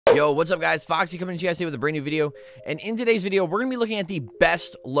Yo, what's up guys? Foxy coming to you guys today with a brand new video. And in today's video, we're going to be looking at the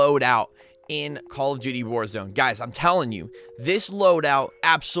best loadout in Call of Duty Warzone. Guys, I'm telling you, this loadout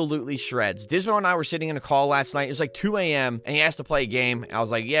absolutely shreds. Dismo and I were sitting in a call last night. It was like 2 a.m. and he asked to play a game. I was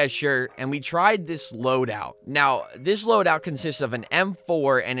like, yeah, sure. And we tried this loadout. Now, this loadout consists of an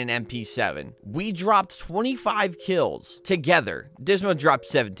M4 and an MP7. We dropped 25 kills together. Dismo dropped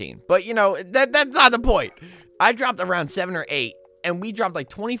 17. But, you know, that's not the point. I dropped around 7 or 8. And we dropped like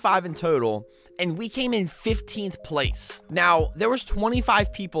 25 in total, and we came in 15th place. Now, there was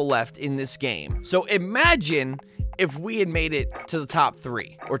 25 people left in this game. So imagine if we had made it to the top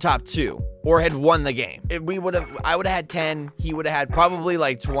 3 or top 2 or had won the game. I would have had 10, he would have had probably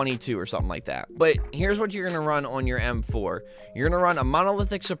like 22 or something like that. But here's what you're gonna run on your M4. You're gonna run a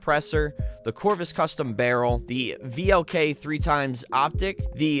monolithic suppressor, the Corvus custom barrel, the VLK 3x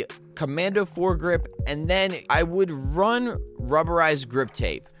optic, the commando foregrip, and then I would run rubberized grip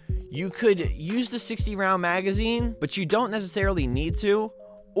tape. You could use the 60 round magazine, but you don't necessarily need to.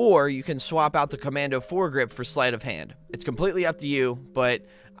 Or you can swap out the commando foregrip for sleight of hand. It's completely up to you, but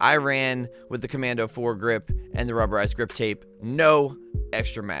I ran with the commando foregrip and the rubberized grip tape. No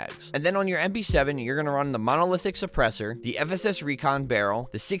extra mags. And then on your MP7, you're gonna run the monolithic suppressor, the FSS recon barrel,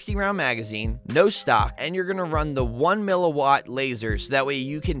 the 60 round magazine, no stock, and you're gonna run the 1 milliwatt laser so that way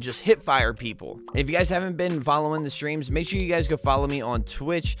you can just hip fire people. And if you guys haven't been following the streams, make sure you guys go follow me on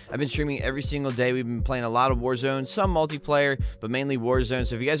Twitch. I've been streaming every single day. We've been playing a lot of Warzone, some multiplayer, but mainly Warzone.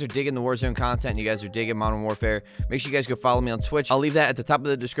 So if you guys are digging the Warzone content, you guys are digging Modern Warfare, make sure you guys go follow me on Twitch. I'll leave that at the top of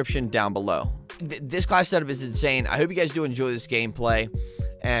the description down below. This class setup is insane. I hope you guys do enjoy this gameplay.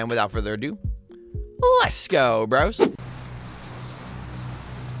 And without further ado, let's go, bros. I'm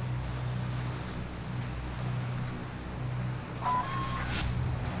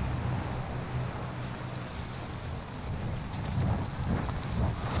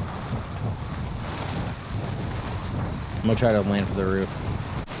gonna try to land for the roof.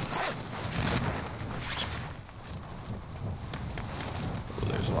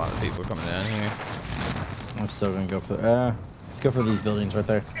 Ooh, there's a lot of people coming down here. I'm still gonna go for let's go for these buildings right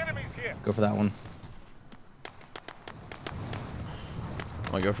there. Go for that one.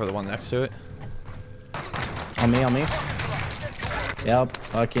 Wanna go for the one next to it? On me. Yep,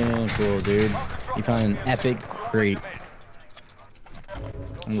 fucking cool, dude. You found an epic crate.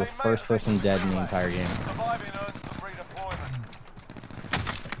 I'm the first person dead in the entire game.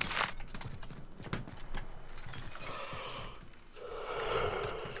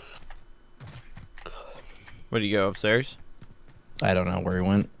 Where do you go, upstairs? I don't know where he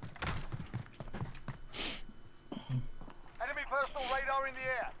went. Enemy personal radar in the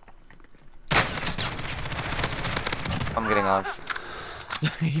air. I'm getting off.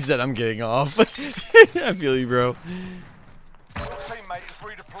 He said, I'm getting off. I feel you, bro. Your teammate is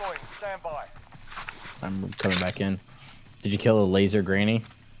redeploying. Stand by. I'm coming back in. Did you kill a laser granny?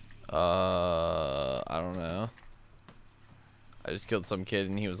 I don't know. I just killed some kid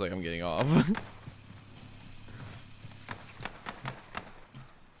and he was like, I'm getting off.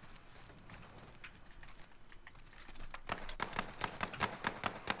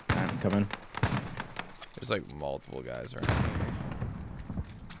 I'm coming. There's like multiple guys around here.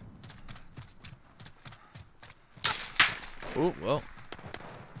 Oh, well.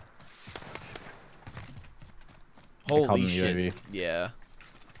 Holy shit. UAV. Yeah.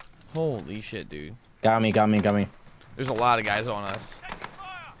 Holy shit, dude. Got me. There's a lot of guys on us.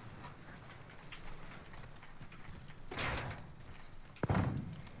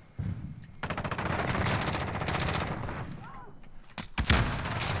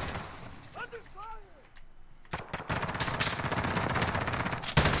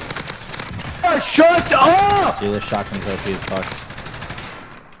 Shut up! Dude, this shotgun's OP as fuck.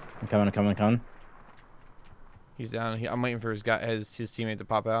 I'm coming. He's down. I'm waiting for his teammate to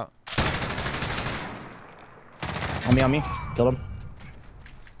pop out. On me. Killed him.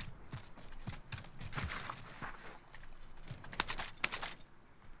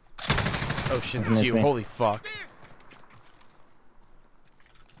 Oh shit, it's you. Me. Holy fuck.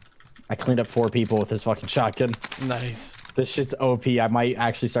 I cleaned up 4 people with this fucking shotgun. Nice. This shit's OP. I might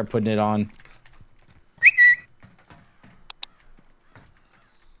actually start putting it on.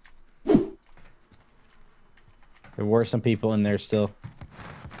 There were some people in there still.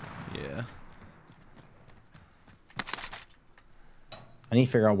 Yeah. I need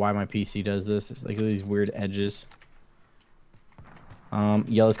to figure out why my PC does this. It's like these weird edges.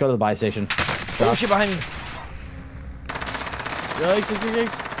 Yo, let's go to the buy station. Oh shit, behind me.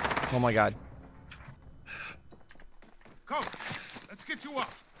 Yikes. Oh my god. Come, let's get you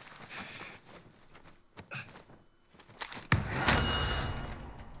up.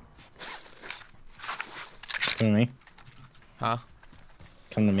 Come to me. Huh?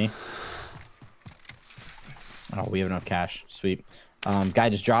 Come to me. Oh, we have enough cash. Sweet. Guy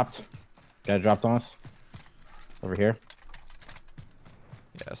just dropped. Guy dropped on us. Over here.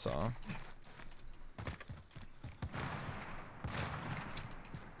 Yeah, I saw him.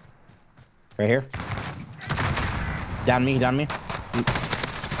 Right here. Down me, down me.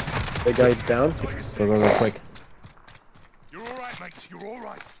 The guy down. Go quick. You're all right, mate. You're all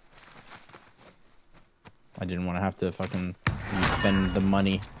right. I didn't want to have to fucking spend the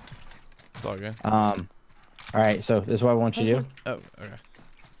money. It's all good. All right, so this is what I want you to do. Oh, okay.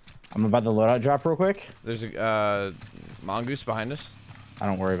 I'm about the loadout drop real quick. There's a mongoose behind us. I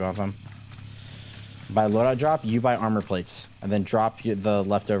don't worry about them. Buy loadout drop, you buy armor plates, and then drop the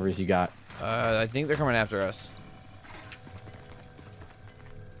leftovers you got. I think they're coming after us.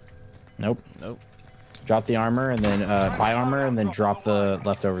 Nope. Nope. Drop the armor and then buy armor and then drop the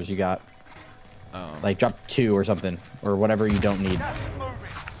leftovers you got. Like drop 2 or something or whatever you don't need.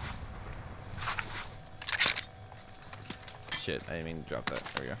 Shit, I didn't mean to drop that.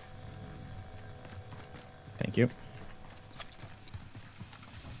 There we go. Thank you.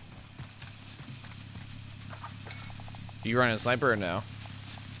 You running a sniper or no?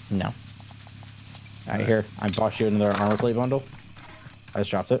 No. All right, here. I bought you another armor plate bundle. I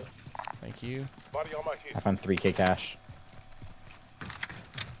just dropped it. Thank you. Buddy on my hip. I found 3K cash.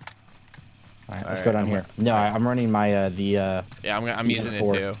 All right, let's All go right, down here. No, I'm running my Yeah, I'm using it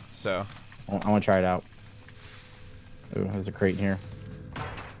four. too. So. I want to try it out. Ooh, there's a crate in here.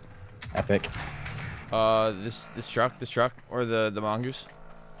 Epic. This truck, or the mongoose.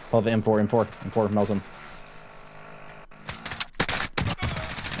 Pull the M4 melts him.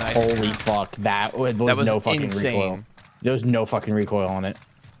 Nice. Holy fuck, that was no fucking insane. recoil. There was no fucking recoil on it.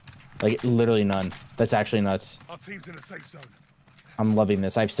 Like, literally none. That's actually nuts. Our team's in a safe zone. I'm loving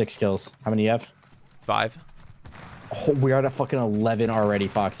this. I have 6 kills. How many do you have? 5. Oh, we're at a fucking 11 already,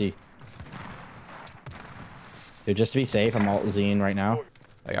 Foxy. Dude, just to be safe, I'm alt Zine right now.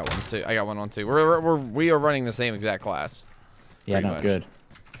 I got one too. I got one on 2. We are running the same exact class. Yeah, Pretty no, much. good.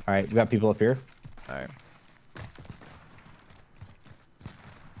 All right, we got people up here. All right.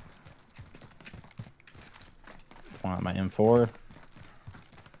 Want my M4.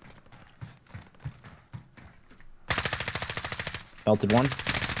 Belted one.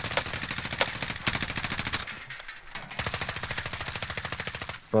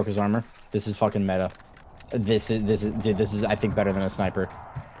 Broke his armor. This is fucking meta. This is I think better than a sniper.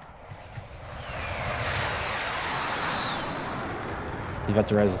 He's about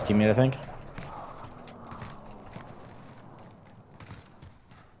to res his teammate, I think.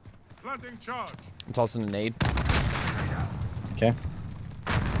 Planting charge. I'm tossing a nade. Okay.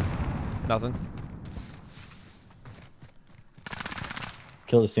 Nothing.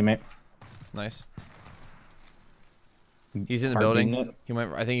 Killed his teammate. Nice. He's in the Hard beating building. it. He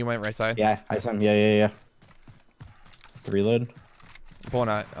went. I think he went right side. Yeah, I saw him. Yeah. The reload. I'm pulling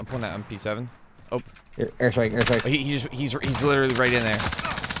out MP7. Oh, Airstrike. he's literally right in there.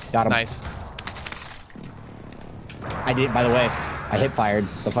 Got him. Nice. I did. By the way, I hit fired.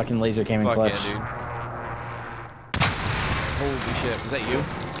 The fucking laser came in Fuck clutch. yeah, dude. Holy shit. Was that you?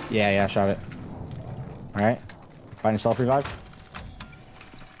 Yeah, I shot it. All right. Find a self revive.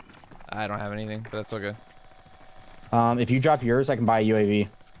 I don't have anything, but that's okay. If you drop yours, I can buy a UAV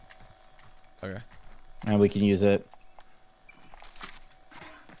Okay. and we can use it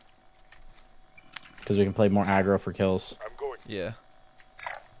because we can play more aggro for kills. I'm going. Yeah.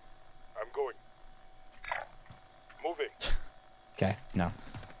 I'm going. Moving. Okay. No.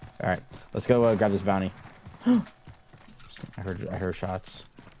 All right. Let's go grab this bounty. I heard shots.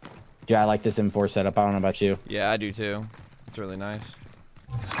 Yeah, I like this M4 setup. I don't know about you. Yeah, I do too. It's really nice.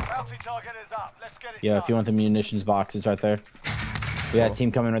 Bounty target is up. Let's get it Yeah, done. if you want the munitions box, it's right there. We got a team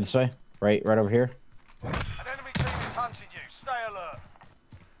coming right this way. Right over here. An enemy team is hunting you. Stay alert.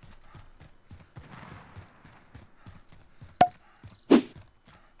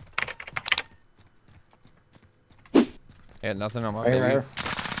 Yeah, nothing on my Right here, baby. right here.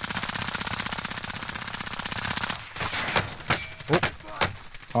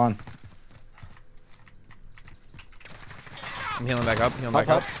 Oh. On. I'm healing back up. Healing Help,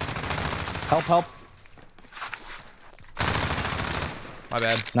 back help. Help. up. My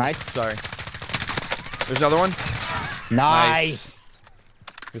bad. Nice. Sorry. There's another one. Nice.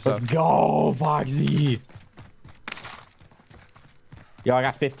 Good Let's stuff. go, Foxy. Yo, I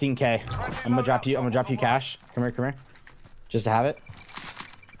got 15K. I'm gonna drop you cash. Come here. Just to have it.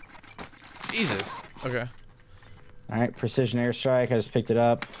 Jesus. Okay. All right, precision airstrike. I just picked it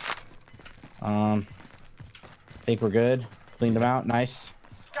up. Think we're good. Cleaned them out. Nice.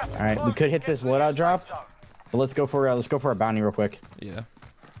 All right, we could hit this loadout drop. But let's go for a bounty real quick. Yeah.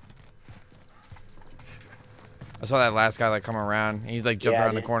 I saw that last guy like come around. He like jumped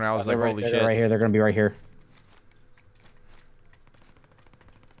around the corner. I was like, holy shit. They're right here. They're gonna be right here.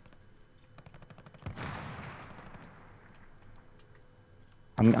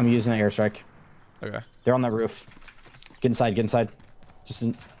 I'm using an airstrike. Okay. They're on that roof. Get inside. Get inside. Just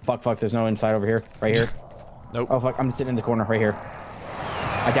fuck. There's no inside over here. Right here. Nope. Oh fuck. I'm sitting in the corner right here.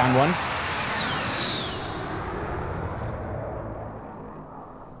 I downed one.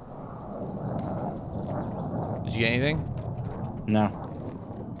 Did you get anything? No.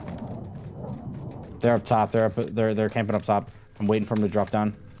 They're up top. They're camping up top. I'm waiting for them to drop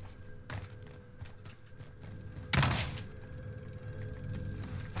down.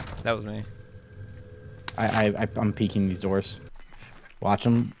 That was me. I'm peeking these doors. Watch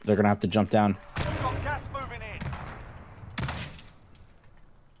them. They're gonna have to jump down. We've got gas moving in.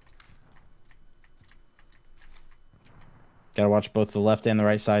 Gotta watch both the left and the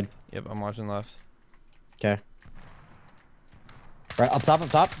right side. Yep, I'm watching left. Okay. Right up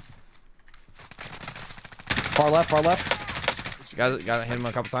top. Far left. Got to hit him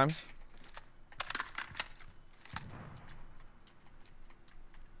a couple times.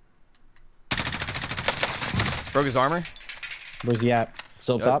 Broke his armor. Where's he at?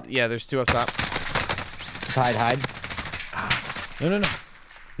 Still up top? Yeah, there's two up top. Hide. No.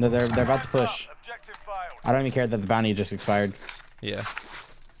 No, they're about to push. Objective failed. I don't even care that the bounty just expired. Yeah.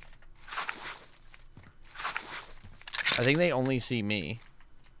 I think they only see me.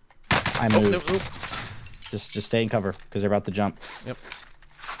 I Oh, moved. nope. Just stay in cover because they're about to jump. Yep.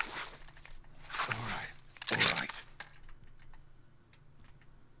 All right.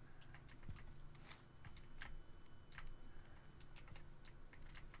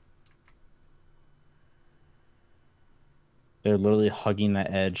 They're literally hugging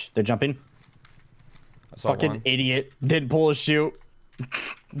that edge. They're jumping. I saw Fucking one. idiot. Didn't pull a shoot.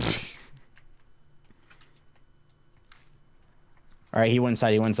 All right, he went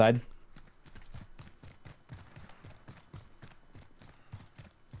inside.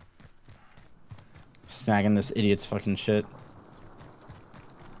 Snagging this idiot's fucking shit.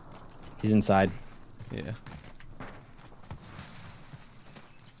 He's inside. Yeah.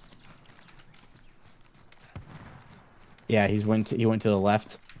 Yeah, he went to the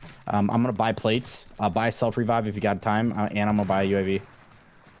left. I'm gonna buy plates. I'll buy self revive if you got time, and I'm gonna buy a UAV.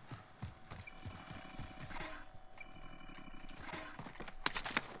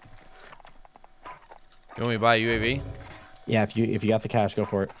 You want me to buy a UAV? Yeah, if you got the cash, go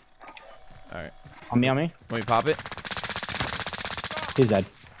for it. All right. On me. Want me to pop it? He's dead.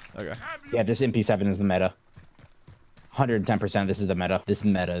 Okay. Yeah, this MP7 is the meta. 110%. This is the meta. This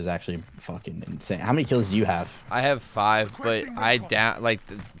meta is actually fucking insane. How many kills do you have? I have 5, but I down like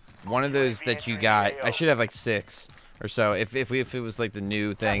one of those that you got. I should have like 6 or so. If it was like the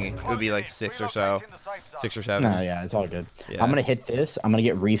new thing, it would be like 6 or so, 6 or 7. No, yeah, it's all good. Yeah. I'm gonna hit this. I'm gonna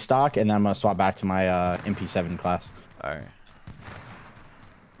get restock, and then I'm gonna swap back to my MP7 class. All right.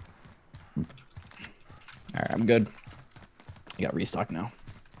 All right, I'm good. You got restock now.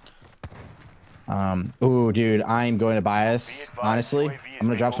 Ooh, dude, I'm going to buy us. Honestly, I'm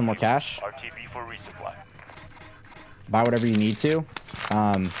gonna drop some more cash. RTB for resupply. Buy whatever you need to.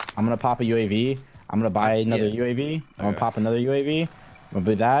 I'm gonna pop a UAV. I'm gonna buy another UAV. I'm gonna Okay. pop another UAV. I'm gonna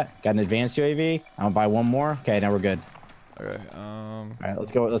do that. Got an advanced UAV. I'm gonna buy one more. Okay, now we're good. Okay. All right,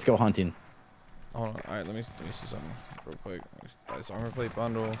 let's go. Let's go hunting. Hold on. All right. Let me see something real quick. Buy this armor plate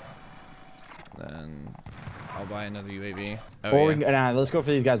bundle. Then I'll buy another UAV. Oh, Or yeah. nah, let's go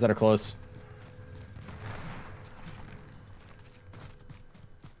for these guys that are close.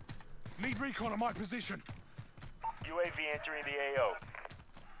 Need recon on my position. UAV entering the AO.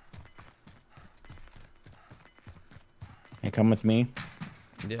 Hey, come with me.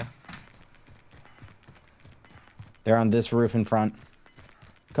 Yeah. They're on this roof in front.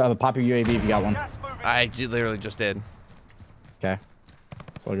 Pop your UAV if you got one. Gas moving. I literally just did. Okay.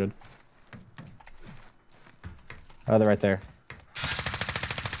 It's all good. Oh, they're right there. Be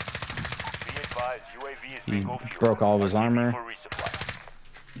advised, UAV is He bingo fuel. broke all of his RTB armor. for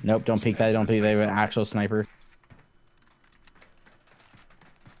resupply. Nope, don't peek that. Don't peek. They have an actual sniper.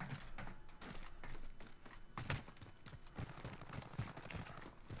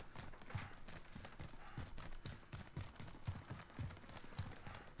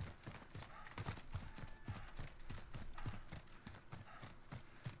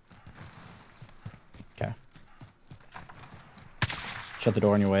 Okay. Shut the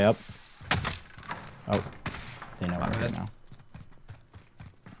door on your way up. Oh, they know we're here now.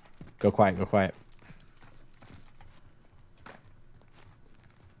 Go quiet. Go quiet.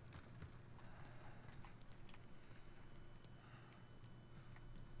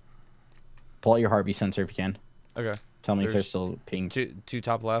 Pull out your heartbeat sensor if you can. Okay. Tell me if they're There's still pinged. Two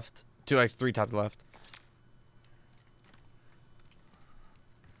top left. Three top left.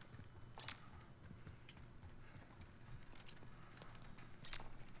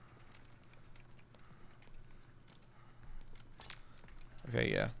 Okay,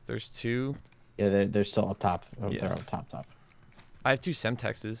 yeah. There's two. Yeah, they're still up top. Oh, Yeah. they're up top. I have two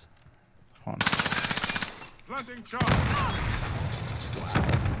Semtexes. Hold on. Planting charge.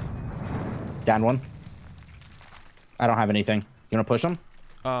 Down one. I don't have anything. You want to push them?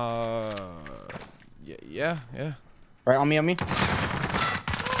 Yeah. Right on me, on me.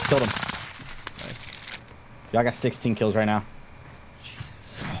 Killed him. Nice. Yeah, I got 16 kills right now.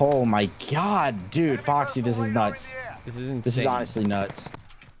 Jesus. Oh my god, dude, Foxy, this is nuts. This is insane. This is honestly nuts.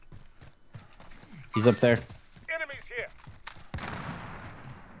 He's up there. Enemies here.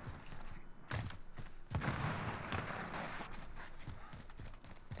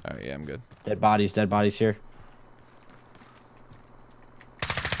 Alright, yeah, I'm good. Dead bodies here.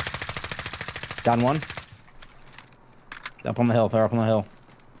 Down one. Up on the hill, they're up on the hill.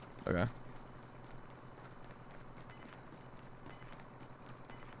 Okay.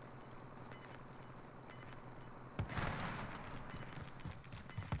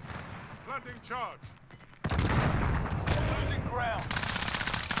 Planting charge. Losing ground.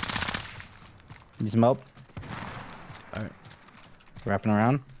 Need some help? Alright. Wrapping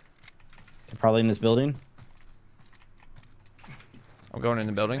around. They're probably in this building. I'm going in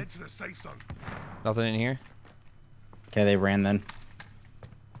the building. Head to the safe zone. Nothing in here. Okay, they ran then.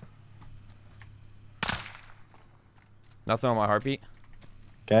 Nothing on my heartbeat.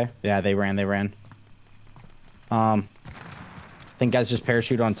 Okay. Yeah, they ran. I think guys just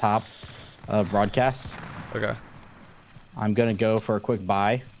parachute on top of broadcast. Okay. I'm gonna go for a quick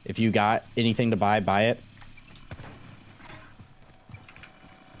buy. If you got anything to buy it.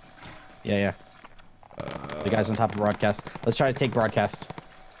 Yeah. The guys on top of broadcast. Let's try to take broadcast.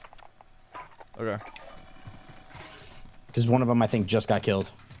 Okay. Because one of them, I think, just got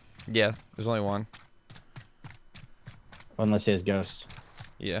killed. Yeah, there's only one. Unless he has ghost.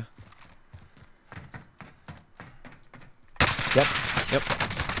 Yeah. Yep.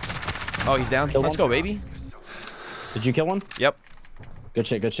 Oh, he's down. Kill Let's one. go, baby. Did you kill one? Yep. Good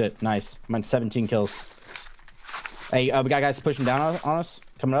shit. Nice. I'm on 17 kills. Hey, we got guys pushing down on us.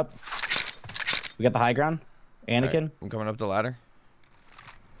 Coming up. We got the high ground. Anakin. Right, I'm coming up the ladder.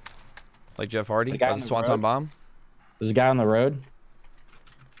 Like Jeff Hardy. The guy Oh, on the the Swanton road. bomb. There's a guy on the road.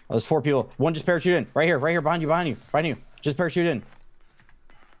 Oh, there's 4 people. One just parachute in. Right here. Behind you. Just parachute in.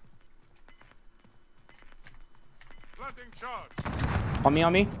 Planting charge. On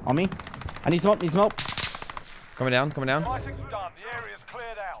me. I need some help. Coming down. Fighting's done. The area's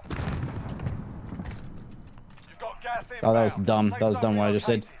cleared out. You've got gas inbound. Oh, that was dumb. That was dumb what I just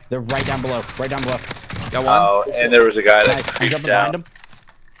said. They're right down below. Got one. Oh, and there was a guy that Nice. I'm creeped jumping behind out. him.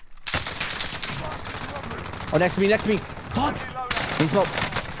 Oh, next to me. Fuck. I need some help.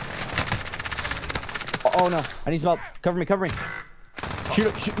 Oh, no. I need some help. Cover me.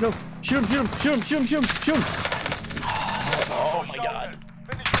 Shoot him. Oh my god.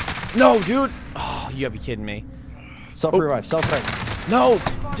 No, dude. Oh, you gotta be kidding me. Self-revive. No,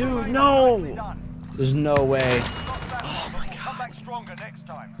 dude, no. There's no way. Oh my god. Come back stronger next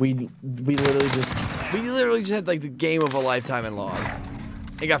time. We literally just... We literally just had like the game of a lifetime and lost.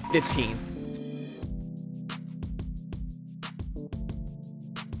 They got 15.